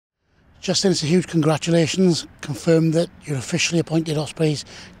Justin, it's a huge congratulations. Confirmed that you're officially appointed Ospreys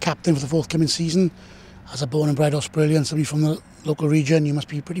captain for the forthcoming season. As a born and bred Australian, somebody from the local region, you must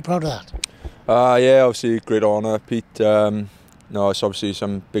be pretty proud of that. Yeah, obviously great honour, Pete. No, it's obviously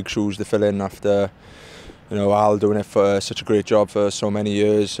some big shoes to fill in after, Al doing it for such a great job for so many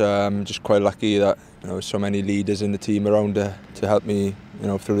years. Just quite lucky that so many leaders in the team around to help me,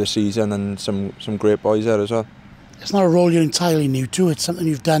 through the season, and some great boys there as well. It's not a role you're entirely new to. It's something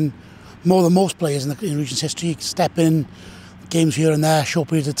you've done more than most players in the region's history. Step in games here and there, short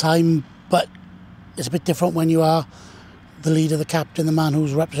periods of time, but it's a bit different when you are the leader, the captain, the man who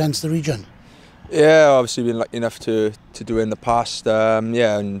represents the region. Yeah, obviously been lucky enough to do it in the past.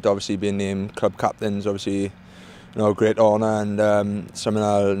 And obviously being named club captain's obviously a great honour and something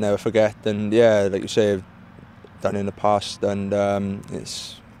I'll never forget. And yeah, like you say, I've done it in the past, and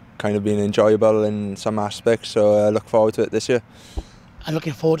it's kind of been enjoyable in some aspects. So I look forward to it this year. And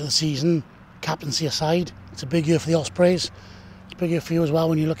looking forward to the season, captaincy aside, it's a big year for the Ospreys. It's a big year for you as well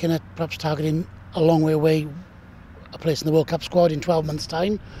when you're looking at perhaps targeting a long way away a place in the World Cup squad in 12 months'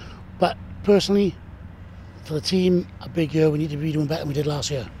 time. But personally, for the team, a big year. We need to be doing better than we did last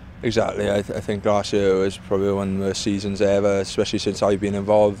year. Exactly. I think last year was probably one of the worst seasons ever, especially since I've been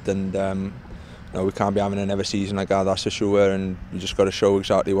involved. And we can't be having another season like that, that's for sure. And we just got to show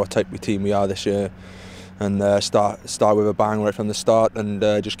exactly what type of team we are this year, and start with a bang right from the start, and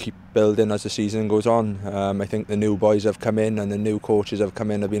just keep building as the season goes on. I think the new boys have come in and the new coaches have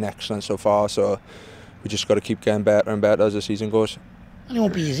come in have been excellent so far. So we just got to keep getting better and better as the season goes. And it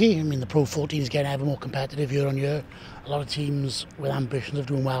won't be easy. I mean, the Pro 14 is getting ever more competitive year on year. A lot of teams with ambitions of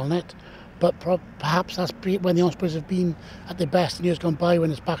doing well in it. But perhaps that's when the Ospreys have been at their best in years gone by, when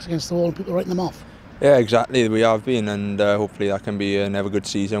it's backs against the wall and people are writing them off. Yeah, exactly. We have been, and hopefully that can be another good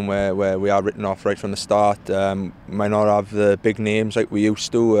season where we are written off right from the start. Might not have the big names like we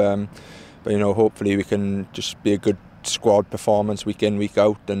used to, but hopefully we can just be a good squad performance week in, week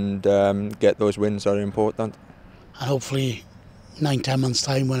out, and get those wins that are important. And hopefully 9-10 months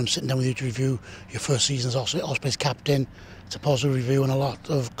time, when I'm sitting down with you to review your first season as Ospreys captain, it's a positive review and a lot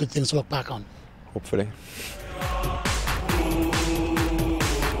of good things to look back on. Hopefully.